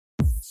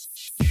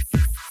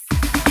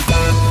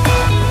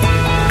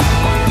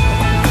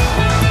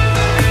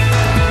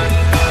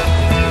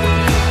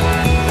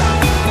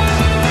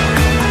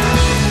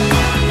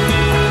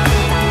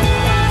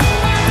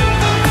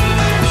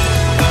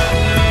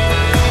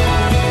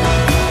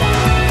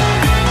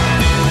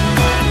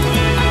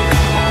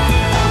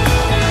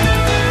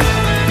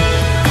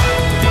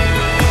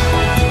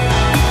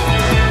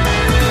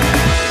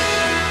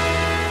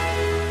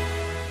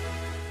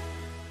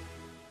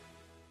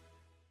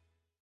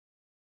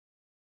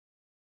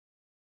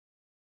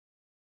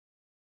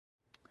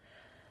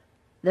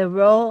the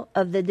role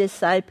of the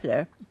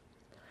discipler,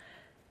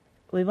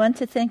 we want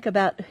to think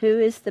about who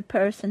is the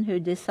person who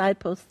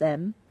disciples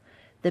them,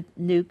 the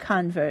new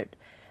convert,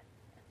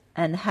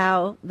 and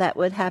how that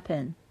would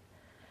happen.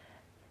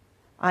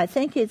 I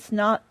think it's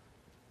not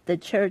the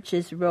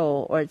church's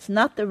role, or it's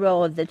not the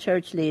role of the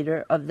church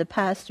leader, of the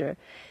pastor.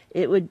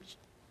 It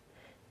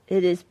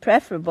is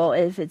preferable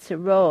if it's a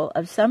role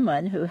of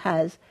someone who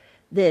has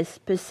this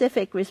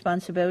specific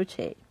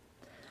responsibility,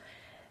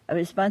 a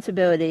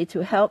responsibility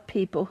to help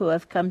people who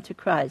have come to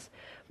Christ,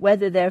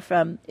 whether they're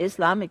from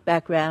Islamic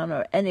background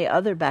or any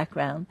other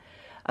background.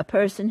 A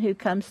person who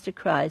comes to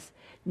Christ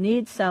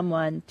needs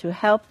someone to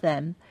help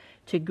them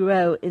to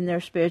grow in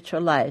their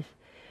spiritual life,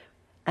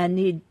 and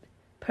need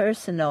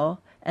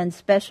personal and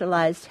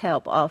specialized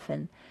help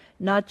often,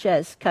 not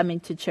just coming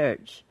to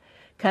church.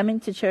 Coming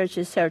to church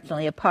is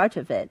certainly a part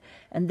of it,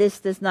 and this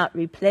does not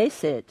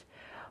replace it,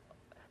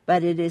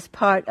 but it is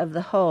part of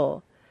the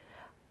whole.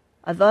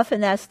 I've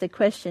often asked the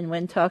question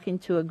when talking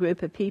to a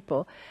group of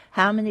people,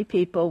 how many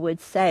people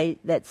would say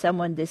that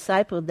someone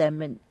discipled them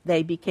when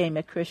they became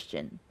a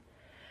Christian?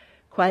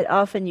 Quite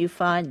often you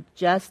find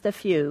just a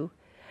few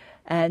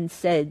and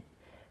said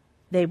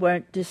they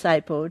weren't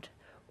discipled,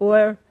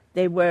 or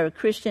they were a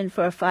Christian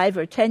for 5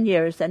 or 10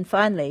 years and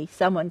finally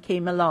someone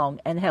came along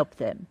and helped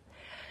them.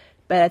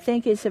 But I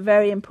think it's a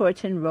very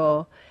important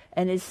role,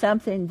 and it's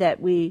something that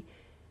we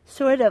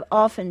sort of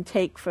often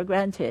take for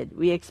granted.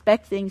 We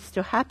expect things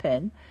to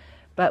happen,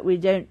 but we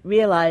don't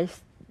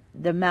realize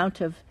the amount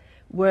of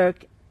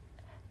work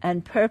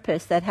and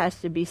purpose that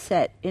has to be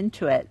set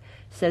into it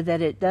so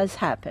that it does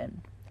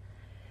happen.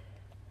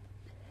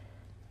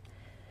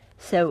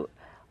 So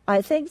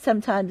I think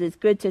sometimes it's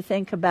good to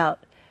think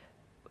about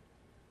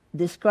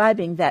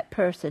describing that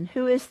person.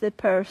 Who is the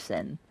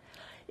person?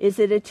 Is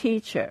it a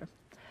teacher?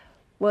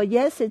 Well,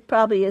 yes, it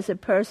probably is a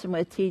person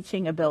with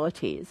teaching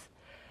abilities.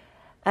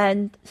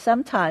 And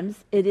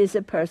sometimes it is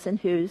a person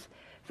who's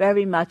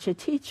very much a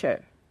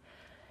teacher.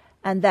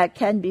 And that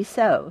can be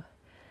so.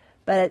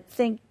 But I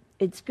think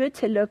it's good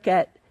to look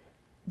at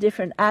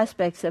different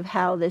aspects of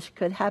how this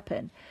could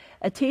happen.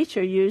 A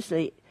teacher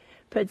usually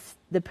puts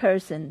the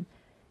person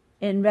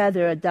in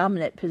rather a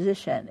dominant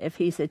position if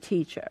he's a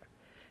teacher,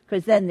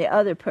 because then the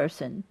other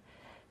person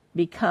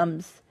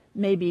becomes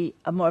maybe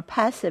a more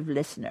passive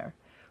listener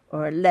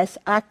or less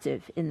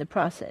active in the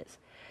process.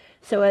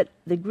 So at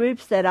the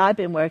groups that I've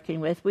been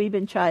working with, we've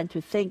been trying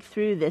to think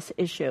through this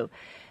issue,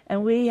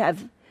 and we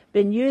have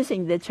been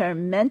using the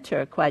term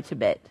mentor quite a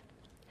bit.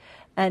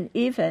 And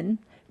even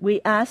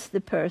we ask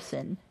the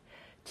person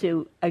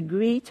to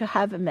agree to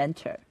have a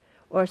mentor,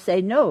 or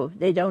say no,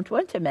 they don't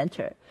want a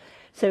mentor.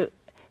 So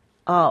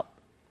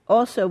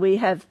also we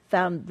have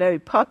found very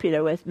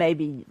popular with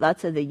maybe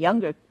lots of the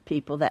younger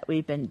people that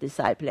we've been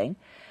discipling,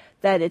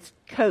 that it's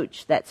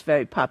coach that's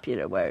very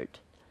popular word.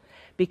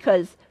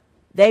 Because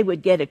they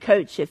would get a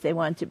coach if they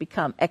want to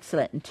become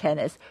excellent in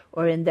tennis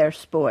or in their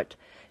sport.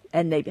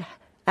 And they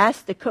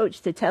ask the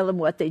coach to tell them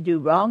what they do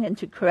wrong and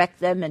to correct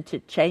them and to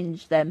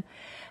change them.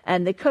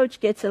 And the coach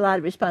gets a lot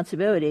of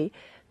responsibility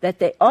that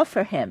they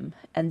offer him,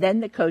 and then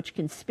the coach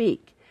can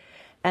speak.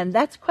 And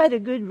that's quite a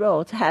good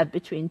role to have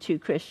between two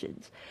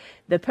Christians.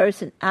 The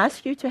person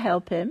asks you to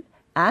help him,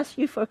 asks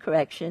you for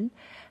correction,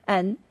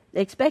 and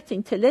they're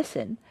expecting to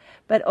listen,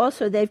 but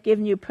also they've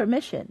given you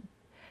permission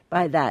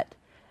by that.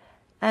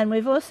 And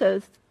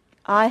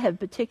I have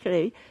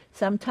particularly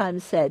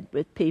sometimes said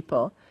with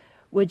people,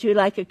 would you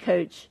like a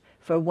coach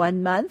for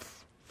 1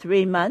 month,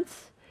 3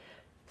 months?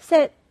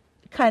 Set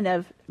kind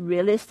of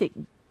realistic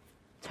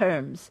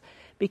terms,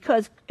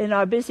 because in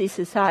our busy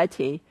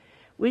society,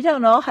 we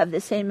don't all have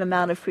the same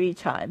amount of free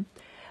time,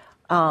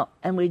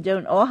 and we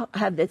don't all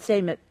have the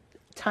same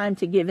time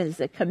to give as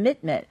a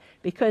commitment,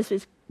 because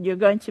you're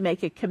going to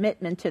make a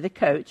commitment to the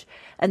coach,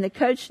 and the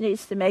coach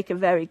needs to make a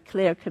very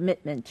clear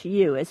commitment to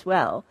you as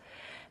well.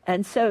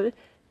 And so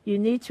you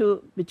need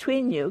to,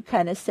 between you,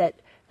 kind of set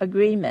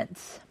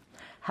agreements,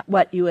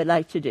 what you would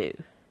like to do.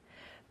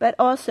 But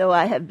also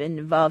I have been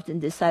involved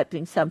in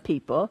discipling some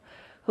people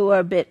who are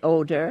a bit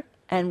older,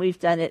 and we've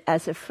done it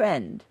as a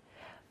friend.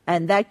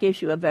 And that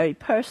gives you a very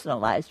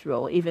personalized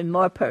role, even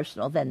more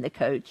personal than the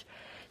coach.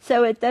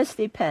 So it does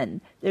depend.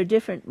 There are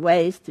different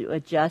ways to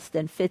adjust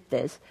and fit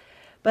this.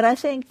 But I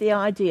think the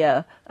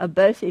idea of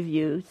both of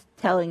you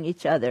telling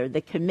each other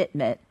the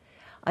commitment,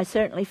 I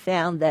certainly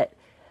found that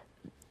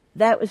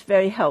was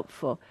very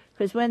helpful.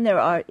 Because when there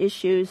are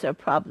issues or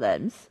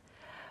problems,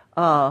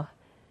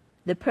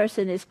 the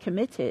person is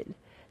committed.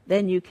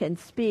 Then you can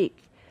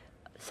speak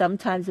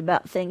sometimes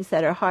about things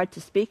that are hard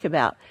to speak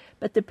about,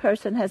 but the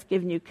person has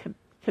given you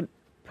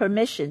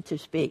permission to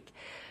speak.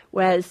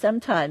 Whereas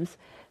sometimes,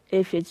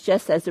 if it's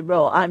just as a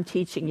role, I'm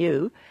teaching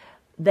you,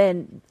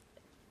 then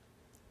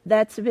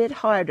that's a bit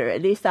harder.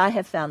 At least I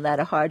have found that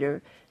a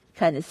harder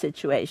kind of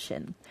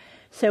situation.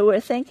 So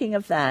we're thinking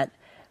of that.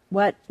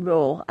 What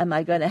role am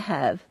I going to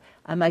have?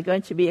 Am I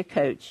going to be a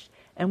coach?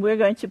 And we're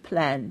going to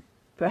plan,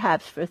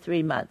 perhaps for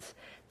 3 months.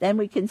 Then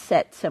we can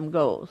set some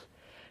goals.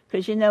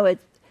 Because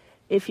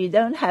if you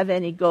don't have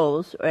any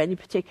goals or any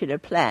particular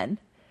plan,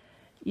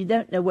 You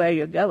don't know where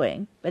you're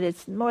going, but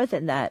it's more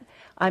than that.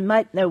 I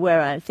might know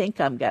where I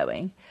think I'm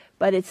going,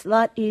 but it's a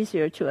lot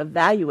easier to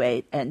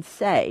evaluate and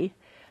say,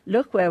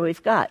 look where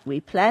we've got. We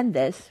planned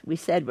this. We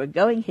said we're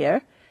going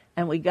here,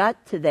 and we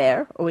got to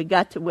there, or we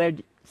got to where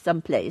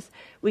someplace.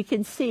 We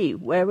can see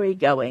where we're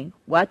going,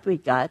 what we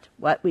got,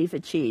 what we've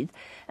achieved.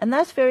 And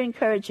that's very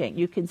encouraging.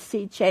 You can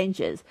see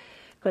changes.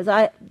 Because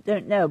I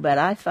don't know, but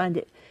I find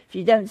it, if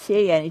you don't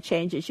see any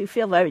changes, you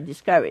feel very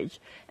discouraged.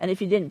 And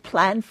if you didn't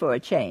plan for a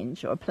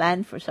change or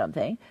plan for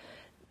something,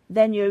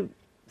 then you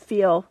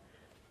feel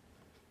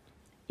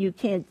you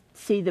can't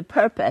see the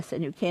purpose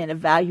and you can't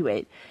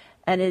evaluate.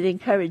 And it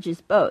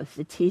encourages both,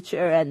 the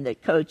teacher and the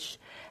coach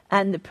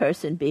and the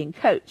person being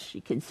coached.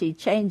 You can see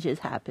changes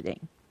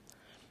happening.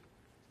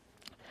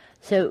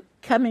 So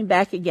coming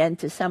back again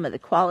to some of the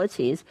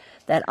qualities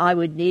that I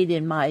would need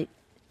in my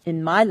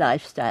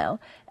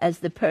lifestyle as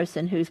the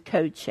person who's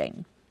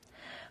coaching.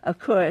 Of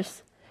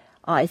course,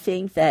 I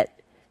think that,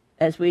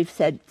 as we've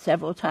said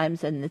several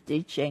times in the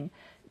teaching,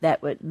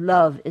 that what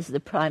love is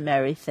the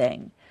primary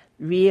thing.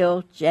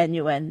 Real,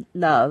 genuine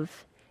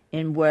love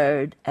in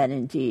word and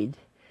in deed.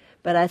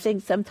 But I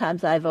think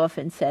sometimes I've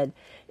often said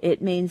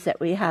it means that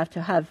we have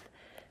to have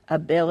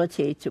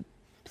ability to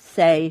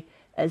say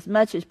as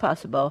much as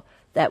possible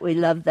that we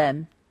love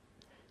them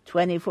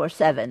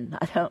 24/7.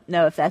 I don't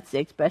know if that's the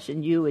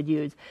expression you would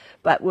use,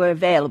 but we're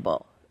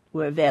available.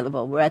 We're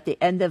available. We're at the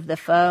end of the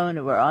phone,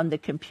 or we're on the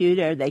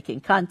computer. They can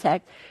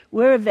contact.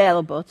 We're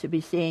available to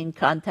be seen,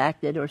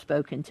 contacted, or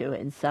spoken to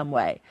in some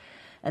way.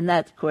 And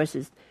that, of course,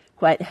 is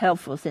quite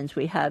helpful since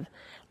we have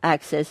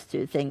access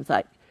to things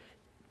like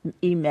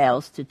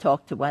emails to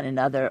talk to one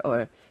another,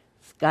 or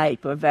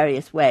Skype, or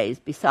various ways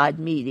beside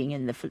meeting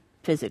in the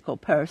physical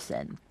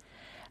person.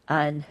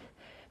 And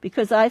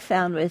because I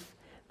found with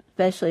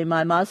especially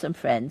my Muslim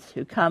friends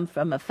who come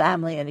from a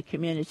family and a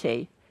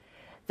community,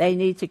 they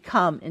need to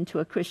come into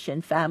a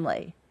Christian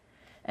family.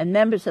 And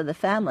members of the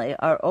family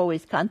are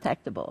always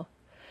contactable.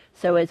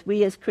 So as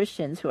we as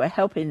Christians who are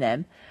helping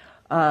them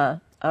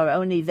are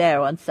only there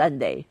on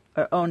Sunday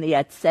or only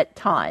at set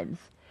times,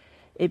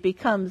 it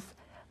becomes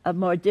a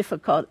more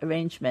difficult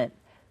arrangement,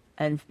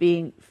 and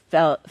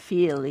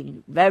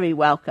feeling very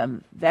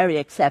welcome, very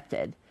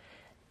accepted,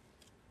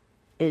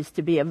 is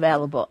to be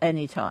available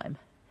anytime.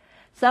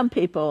 Some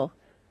people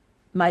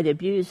might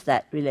abuse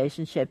that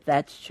relationship,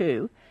 that's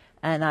true,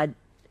 and I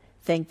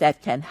think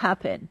that can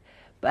happen.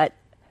 But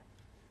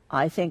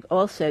I think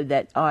also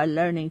that our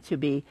learning to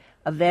be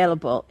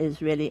available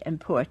is really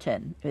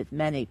important with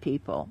many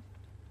people.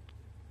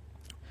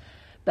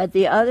 But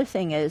the other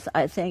thing is,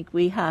 I think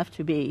we have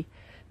to be,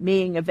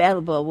 being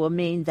available will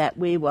mean that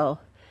we will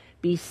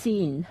be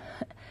seen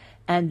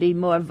and be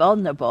more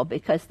vulnerable,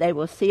 because they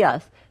will see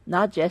us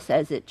not just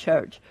as at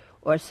church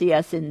or see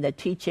us in the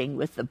teaching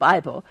with the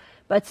Bible,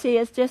 but see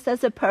us just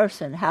as a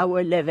person, how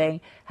we're living,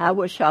 how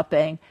we're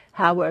shopping,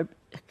 how we're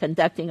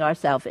conducting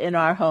ourselves in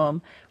our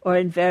home or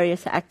in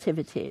various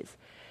activities.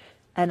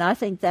 And I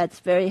think that's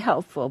very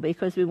helpful,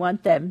 because we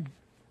want them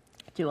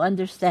to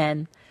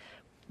understand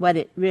what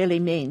it really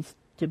means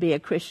to be a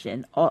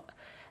Christian or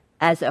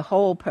as a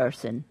whole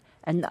person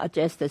and not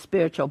just a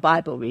spiritual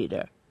Bible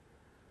reader.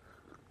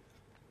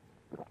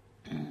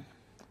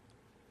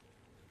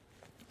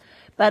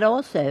 But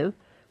also,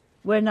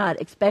 we're not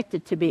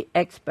expected to be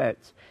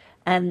experts.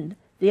 And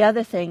the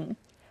other thing,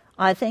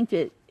 I think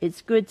that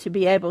it's good to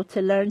be able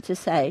to learn to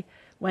say,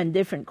 when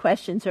different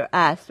questions are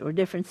asked or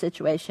different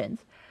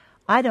situations,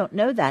 I don't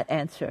know that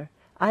answer.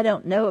 I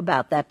don't know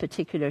about that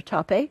particular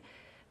topic,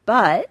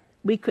 but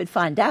we could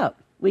find out.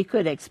 We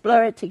could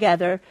explore it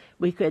together.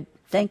 We could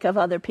think of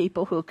other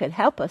people who could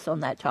help us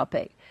on that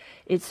topic.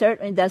 It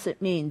certainly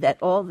doesn't mean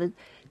that all the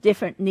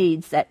different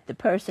needs that the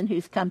person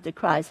who's come to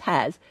Christ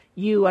has,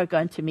 you are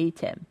going to meet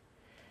him.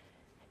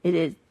 It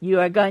is, you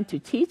are going to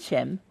teach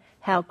him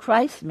how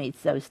Christ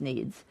meets those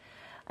needs,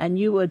 and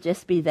you will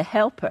just be the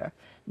helper,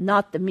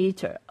 not the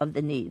meter of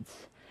the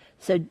needs.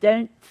 So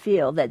don't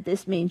feel that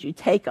this means you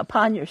take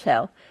upon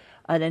yourself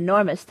an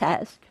enormous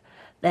task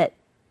that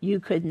you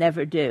could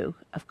never do.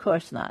 Of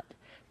course not.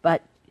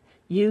 But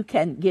you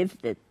can give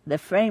the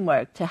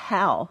framework to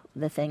how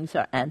the things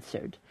are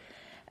answered.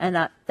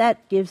 And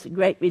that gives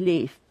great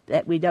relief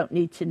that we don't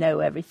need to know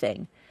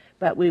everything,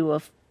 but we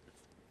will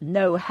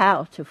know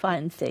how to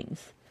find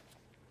things.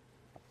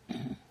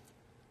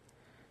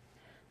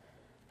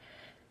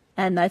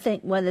 And I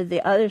think one of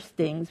the other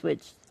things,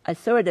 which I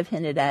sort of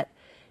hinted at,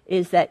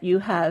 is that you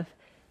have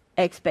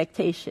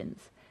expectations,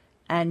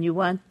 and you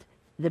want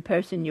the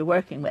person you're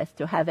working with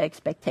to have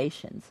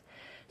expectations.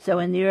 So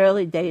in the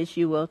early days,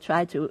 you will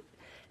try to,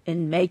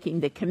 in making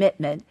the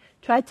commitment,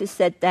 try to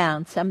set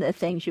down some of the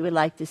things you would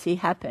like to see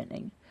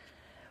happening.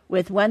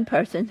 With one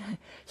person,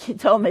 she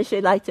told me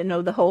she'd like to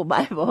know the whole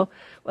Bible.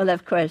 Well,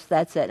 of course,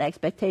 that's an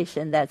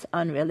expectation that's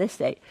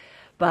unrealistic.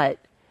 But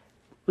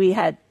we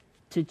had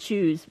to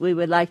choose. We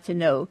would like to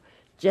know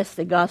just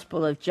the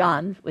Gospel of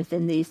John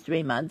within these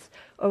 3 months,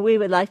 or we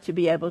would like to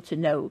be able to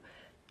know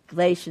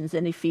Galatians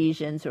and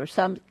Ephesians, or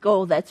some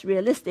goal that's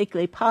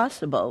realistically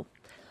possible.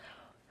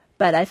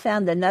 But I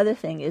found another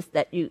thing is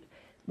that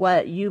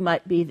while you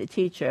might be the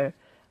teacher,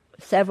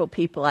 several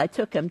people, I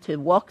took them to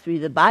walk through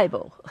the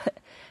Bible.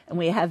 And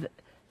we have,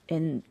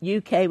 in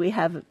UK, we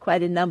have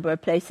quite a number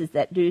of places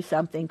that do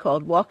something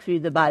called Walk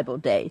Through the Bible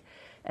Day.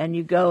 And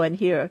you go and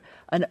hear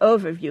an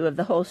overview of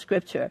the whole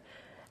scripture.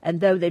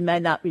 And though they may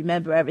not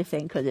remember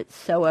everything because it's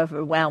so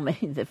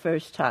overwhelming the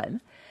first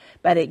time,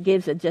 but it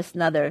gives just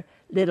another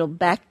little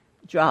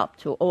backdrop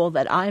to all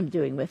that I'm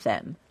doing with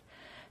them.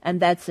 And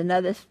that's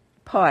another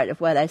part of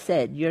what I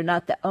said. You're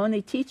not the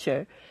only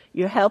teacher.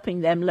 You're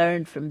helping them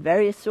learn from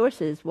various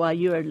sources while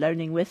you are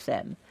learning with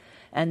them.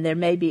 And there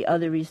may be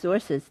other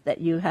resources that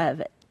you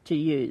have to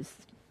use.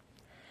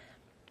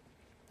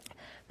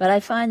 But I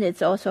find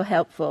it's also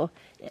helpful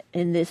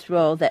in this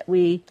role that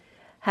we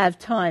have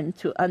time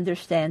to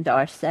understand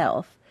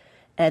ourselves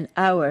and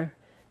our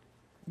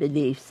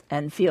beliefs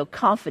and feel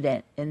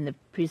confident in the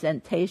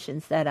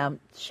presentations that I'm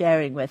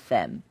sharing with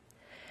them.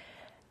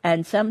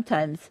 And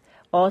sometimes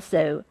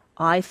also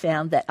I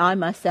found that I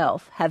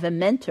myself have a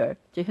mentor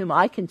to whom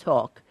I can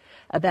talk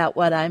about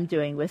what I'm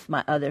doing with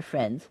my other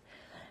friends.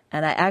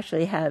 And I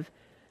actually have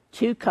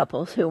 2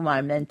 couples whom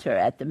I mentor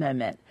at the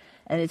moment.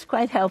 And it's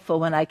quite helpful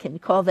when I can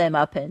call them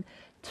up and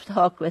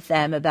talk with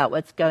them about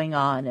what's going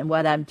on and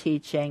what I'm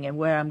teaching and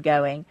where I'm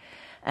going.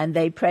 And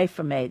they pray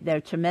for me.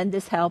 They're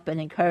tremendous help and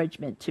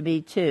encouragement to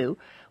me, too,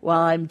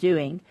 while I'm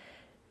doing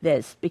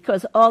this.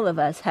 Because all of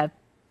us have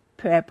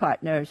prayer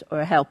partners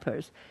or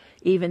helpers,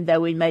 even though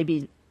we may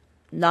be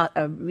not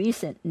a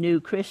recent new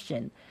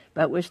Christian,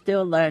 but we're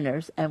still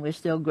learners and we're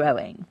still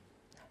growing.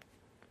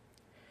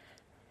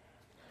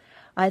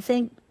 I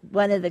think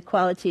one of the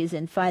qualities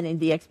in finding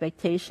the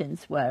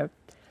expectations were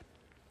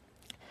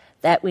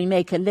that we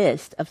make a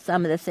list of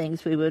some of the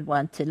things we would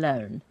want to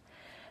learn.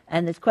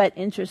 And it's quite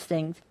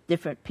interesting,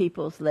 different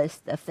people's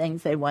list of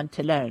things they want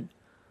to learn.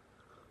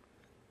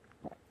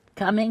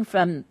 Coming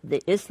from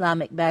the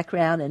Islamic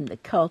background and the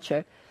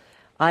culture,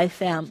 I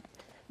found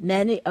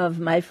many of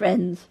my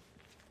friends,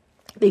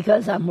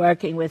 because I'm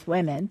working with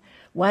women,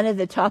 one of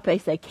the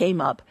topics that came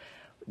up,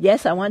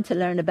 yes, I want to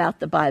learn about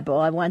the Bible,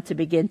 I want to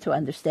begin to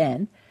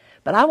understand,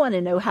 but I want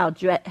to know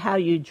how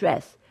you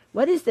dress.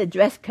 What is the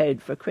dress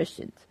code for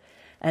Christians?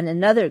 And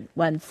another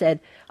one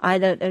said, I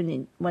don't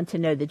only want to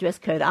know the dress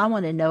code, I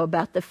want to know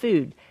about the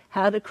food.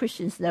 How do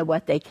Christians know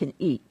what they can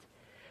eat?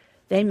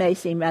 They may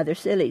seem rather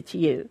silly to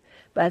you,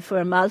 but for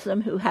a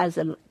Muslim who has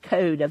a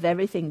code of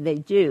everything they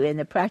do in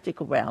the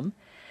practical realm,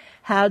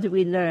 how do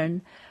we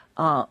learn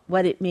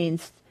what it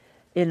means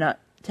to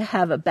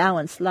have a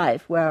balanced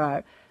life where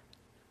our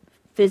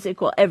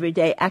physical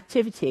everyday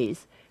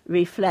activities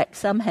reflect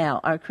somehow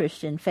our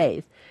Christian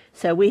faith?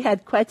 So we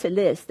had quite a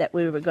list that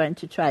we were going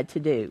to try to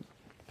do.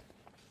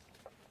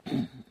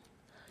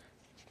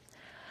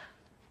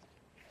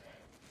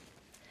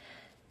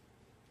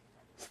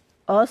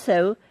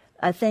 Also,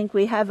 I think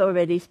we have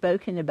already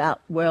spoken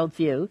about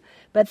worldview,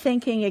 but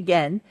thinking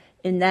again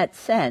in that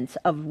sense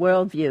of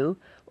worldview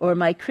or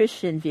my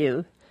Christian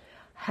view,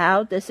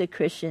 how does a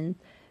Christian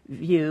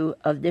view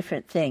of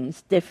different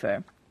things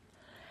differ?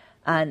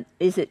 And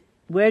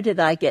where did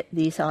I get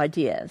these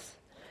ideas?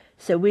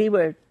 So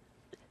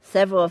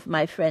several of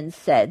my friends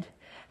said,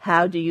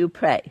 how do you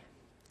pray?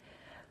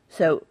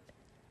 So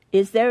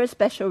is there a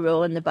special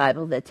rule in the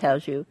Bible that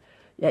tells you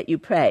that you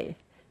pray?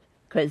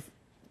 Because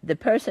the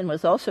person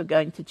was also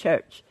going to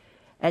church.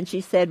 And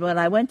she said, when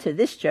I went to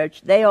this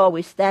church, they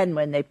always stand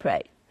when they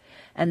pray.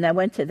 And I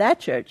went to that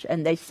church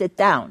and they sit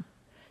down.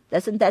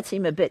 Doesn't that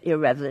seem a bit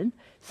irreverent,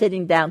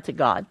 sitting down to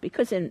God?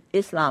 Because in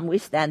Islam we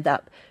stand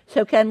up.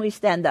 So can we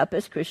stand up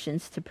as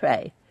Christians to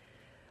pray?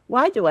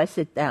 Why do I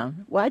sit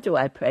down? Why do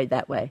I pray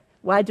that way?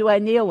 Why do I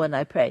kneel when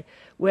I pray?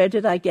 Where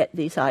did I get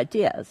these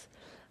ideas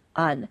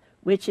on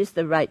which is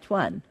the right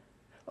one?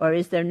 Or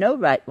is there no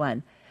right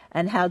one?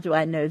 And how do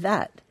I know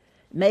that?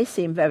 It may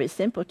seem very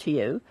simple to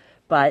you,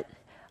 but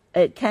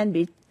it can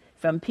be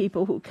from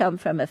people who come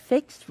from a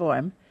fixed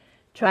form,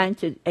 trying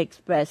to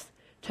express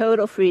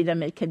total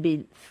freedom. It can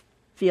be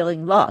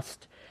feeling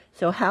lost.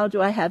 So how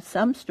do I have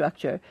some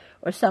structure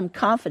or some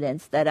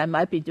confidence that I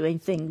might be doing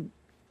things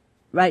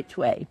right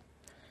way?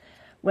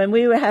 When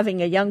we were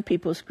having a young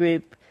people's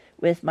group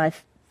with my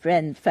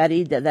friend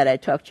Farida that I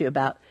talked to you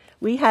about,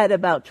 we had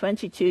about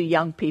 22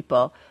 young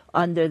people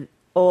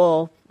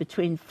all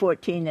between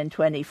 14 and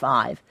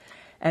 25.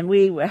 And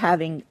we were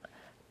having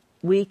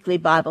weekly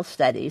Bible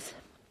studies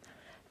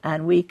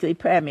and weekly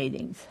prayer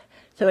meetings.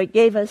 So it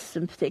gave us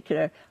some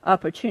particular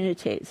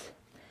opportunities.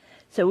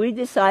 So we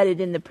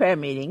decided in the prayer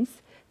meetings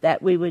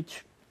that we would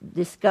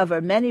discover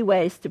many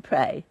ways to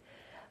pray.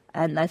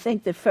 And I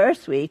think the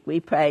first week we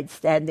prayed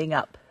standing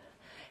up.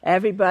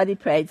 Everybody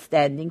prayed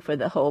standing for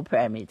the whole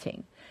prayer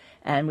meeting.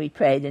 And we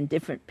prayed and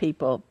different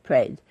people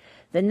prayed.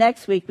 The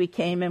next week we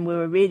came and we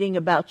were reading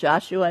about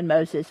Joshua and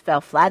Moses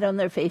fell flat on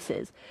their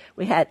faces.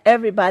 We had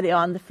everybody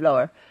on the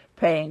floor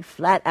praying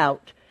flat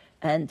out.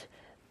 And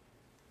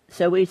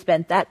so we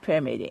spent that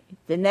prayer meeting.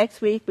 The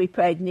next week we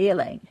prayed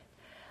kneeling.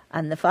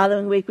 And the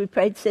following week we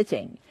prayed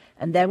sitting.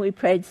 And then we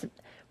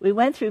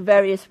went through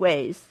various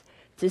ways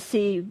to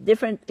see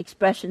different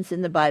expressions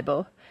in the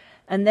Bible.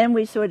 And then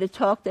we sort of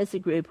talked as a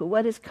group, well,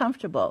 what is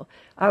comfortable?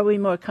 Are we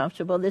more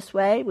comfortable this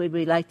way? Would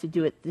we like to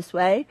do it this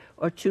way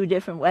or two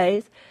different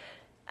ways?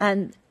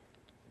 And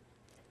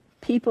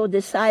people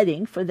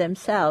deciding for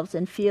themselves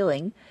and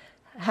feeling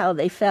how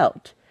they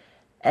felt,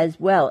 as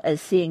well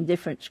as seeing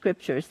different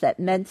scriptures that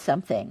meant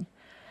something.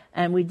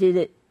 And we did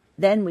it,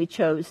 then we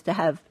chose to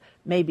have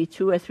maybe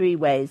 2 or 3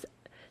 ways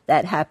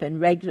that happen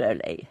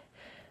regularly.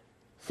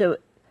 So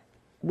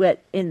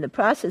in the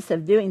process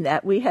of doing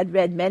that, we had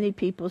read many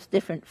people's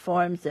different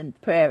forms and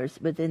prayers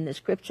within the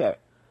scripture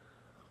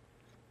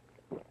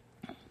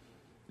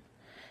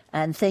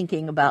and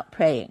thinking about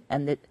praying.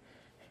 And that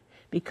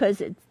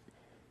because it's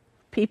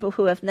people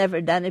who have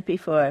never done it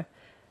before,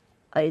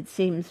 it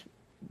seems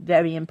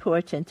very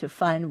important to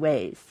find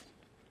ways.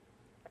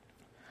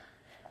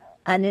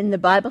 And in the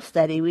Bible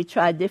study, we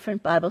tried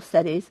different Bible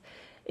studies.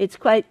 It's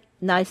quite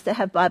nice to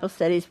have Bible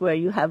studies where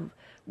you have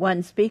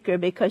one speaker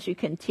because you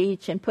can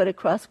teach and put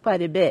across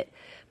quite a bit.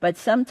 But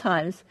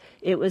sometimes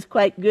it was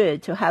quite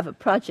good to have a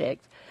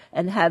project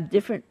and have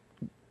different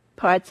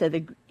parts of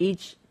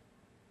each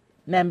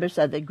members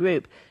of the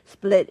group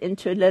split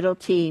into little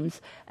teams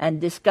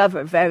and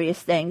discover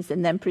various things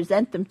and then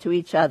present them to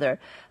each other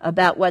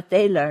about what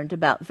they learned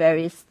about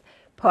various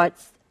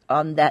parts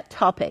on that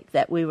topic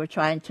that we were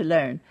trying to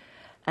learn.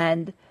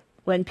 And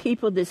when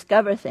people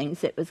discover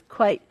things, it was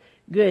quite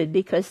good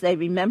because they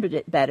remembered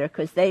it better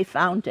because they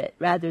found it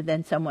rather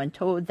than someone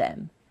told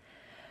them.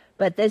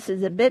 But this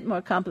is a bit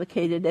more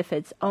complicated if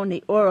it's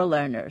only oral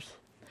learners.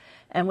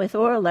 And with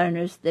oral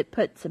learners, that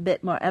puts a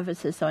bit more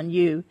emphasis on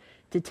you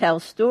to tell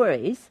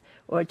stories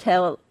or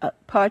tell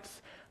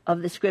parts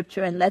of the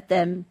scripture and let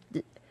them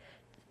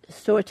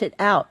sort it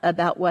out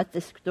about what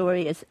the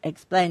story is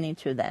explaining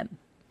to them.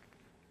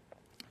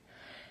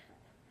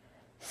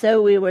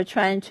 So we were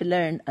trying to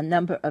learn a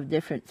number of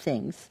different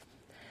things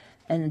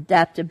and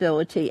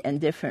adaptability in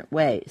different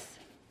ways.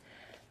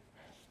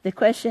 The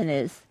question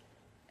is,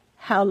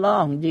 how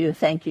long do you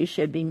think you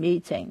should be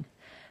meeting?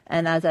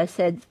 And as I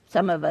said,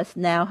 some of us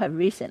now have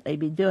recently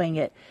been doing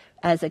it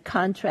as a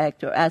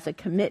contract or as a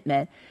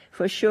commitment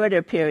for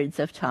shorter periods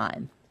of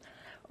time.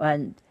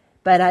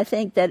 But I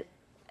think that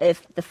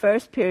if the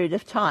first period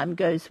of time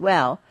goes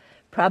well,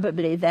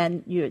 probably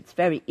then it's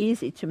very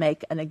easy to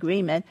make an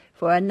agreement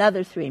for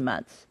another 3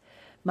 months.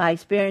 My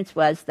experience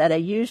was that I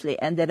usually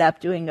ended up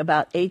doing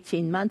about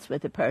 18 months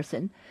with a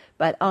person,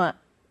 but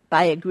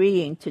by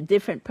agreeing to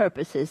different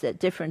purposes at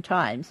different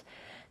times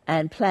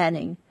and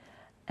planning,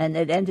 and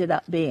it ended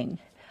up being,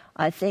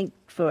 I think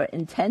for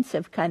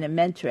intensive kind of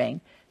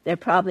mentoring, there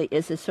probably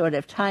is a sort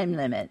of time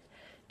limit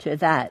to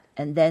that,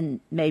 and then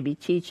maybe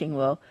teaching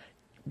will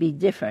be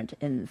different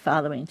in the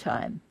following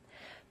time.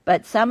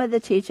 But some of the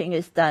teaching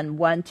is done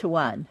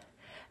one-to-one,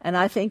 and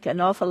I think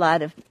an awful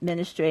lot of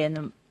ministry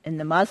in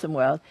the Muslim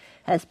world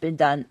has been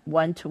done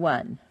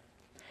one-to-one.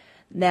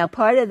 Now,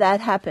 part of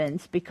that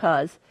happens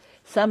because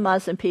some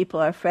Muslim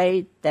people are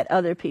afraid that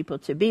other people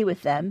to be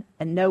with them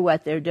and know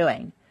what they're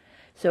doing.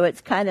 So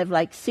it's kind of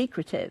like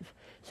secretive.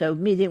 So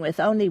meeting with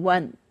only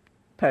one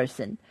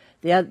person,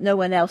 no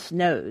one else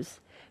knows.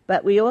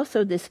 But we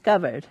also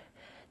discovered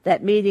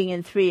that meeting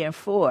in 3 and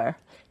 4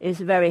 is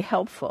very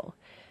helpful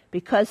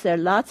because there are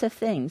lots of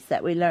things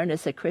that we learn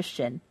as a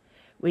Christian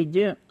we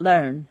do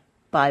learn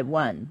by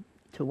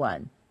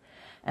one-to-one.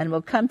 And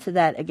we'll come to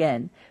that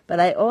again. But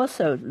I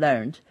also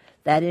learned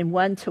that in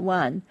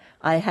one-to-one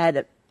I had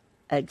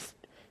an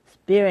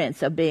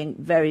experience of being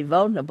very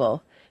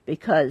vulnerable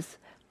because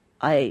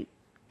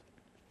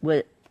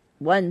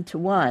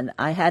one-to-one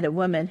I had a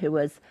woman who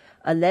was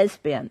a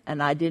lesbian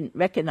and I didn't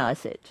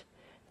recognize it.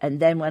 And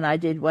then when I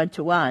did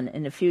one-to-one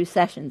in a few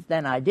sessions,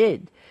 then I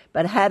did.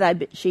 But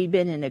had she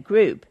been in a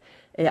group,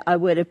 I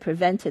would have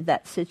prevented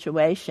that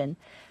situation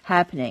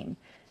happening.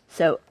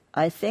 So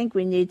I think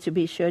we need to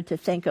be sure to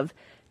think of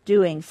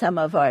doing some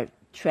of our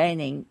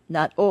training,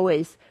 not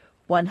always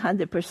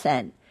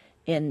 100%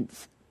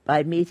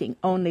 by meeting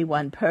only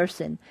one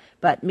person,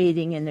 but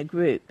meeting in a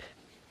group.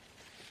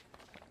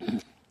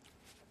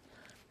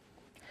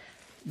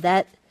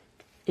 That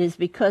is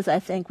because I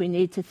think we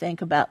need to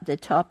think about the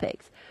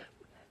topics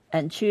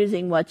and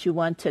choosing what you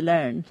want to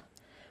learn.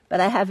 But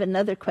I have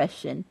another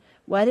question.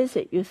 What is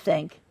it you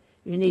think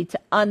you need to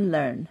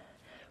unlearn?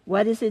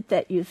 What is it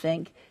that you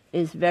think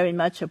is very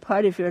much a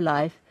part of your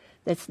life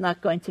that's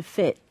not going to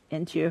fit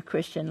into your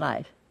Christian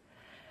life?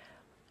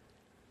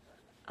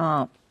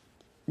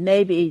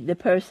 Maybe the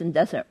person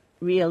doesn't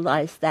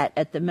realize that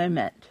at the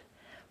moment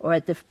or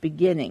at the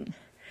beginning.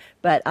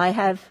 But I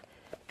have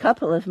a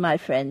couple of my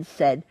friends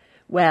said,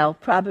 well,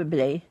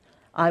 probably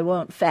I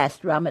won't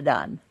fast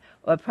Ramadan,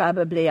 or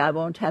probably I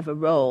won't have a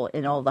role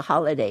in all the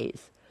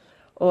holidays,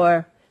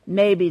 or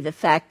maybe the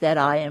fact that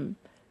I am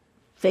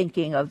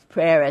thinking of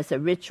prayer as a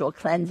ritual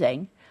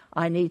cleansing,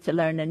 I need to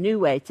learn a new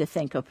way to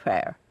think of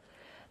prayer.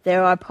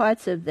 There are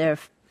parts of their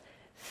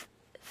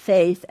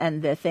faith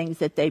and the things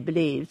that they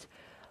believed,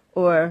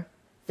 or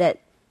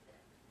that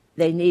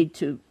they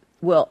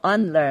will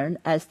unlearn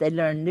as they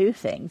learn new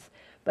things.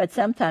 but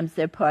sometimes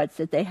they're parts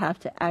that they have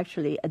to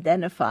actually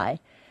identify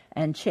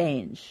and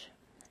change.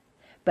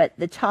 But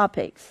the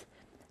topics,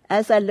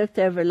 as I looked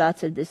over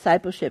lots of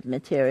discipleship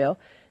material,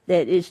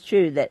 that is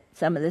true that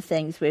some of the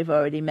things we've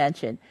already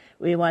mentioned.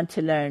 We want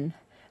to learn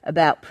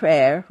about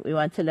prayer. We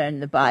want to learn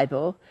the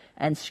Bible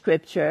and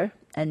Scripture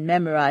and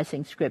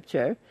memorizing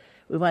Scripture.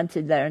 We want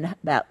to learn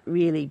about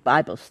really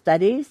Bible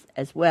studies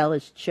as well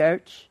as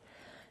church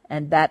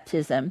and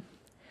baptism.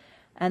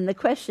 And the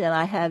question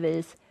I have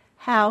is,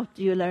 how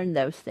do you learn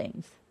those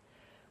things?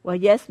 Well,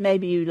 yes,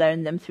 maybe you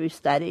learn them through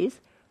studies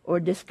or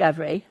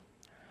discovery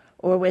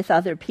or with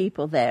other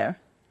people there.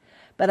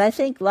 But I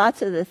think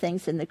lots of the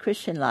things in the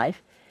Christian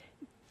life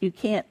you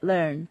can't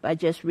learn by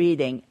just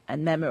reading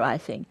and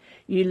memorizing.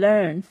 You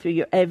learn through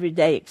your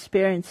everyday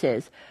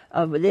experiences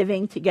of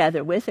living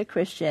together with a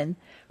Christian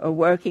or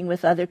working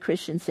with other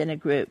Christians in a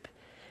group.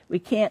 We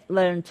can't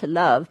learn to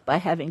love by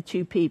having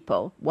two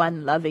people,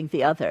 one loving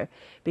the other,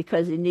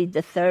 because you need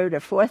the third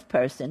or fourth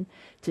person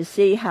to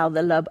see how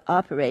the love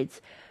operates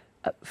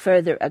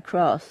further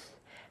across.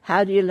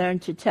 How do you learn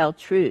to tell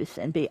truth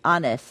and be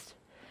honest?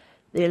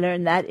 They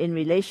learn that in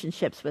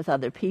relationships with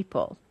other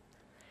people.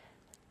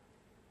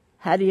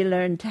 How do you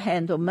learn to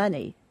handle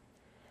money?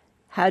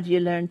 How do you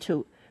learn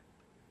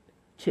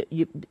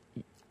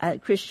a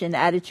Christian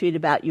attitude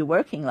about your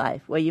working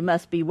life? Well, you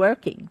must be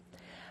working.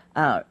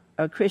 Or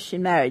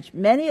Christian marriage.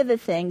 Many of the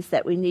things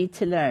that we need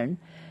to learn,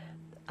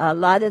 a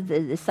lot of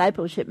the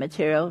discipleship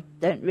material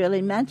don't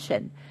really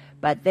mention,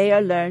 but they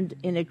are learned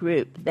in a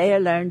group. They are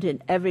learned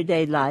in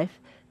everyday life.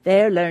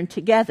 They are learned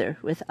together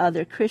with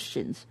other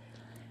Christians.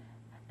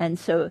 And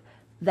so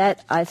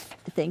that, I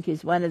think,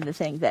 is one of the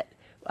things that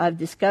I've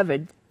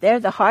discovered. They're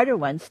the harder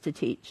ones to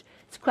teach.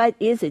 It's quite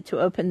easy to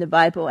open the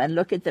Bible and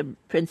look at the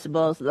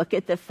principles, look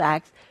at the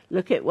facts,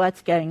 look at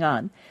what's going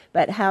on.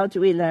 But how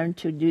do we learn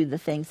to do the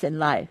things in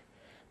life?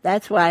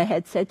 That's why I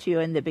had said to you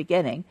in the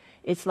beginning,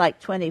 it's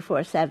like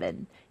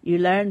 24/7. You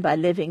learn by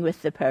living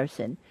with the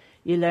person.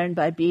 You learn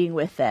by being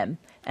with them,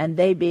 and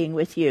they being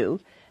with you,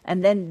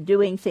 and then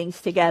doing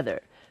things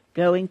together,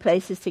 going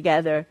places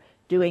together,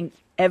 doing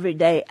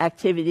everyday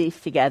activities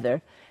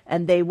together,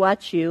 and they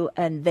watch you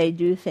and they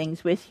do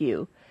things with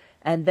you.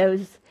 And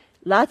those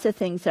lots of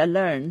things are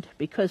learned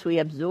because we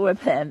absorb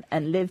them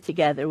and live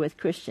together with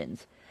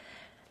Christians.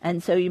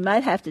 And so you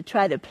might have to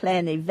try to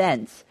plan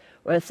events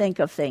or think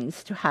of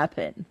things to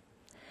happen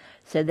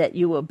so that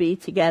you will be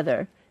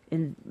together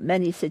in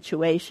many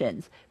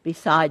situations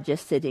beside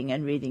just sitting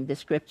and reading the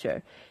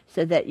Scripture,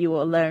 so that you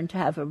will learn to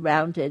have a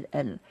rounded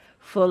and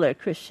fuller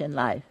Christian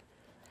life.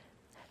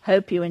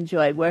 Hope you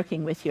enjoy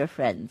working with your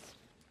friends.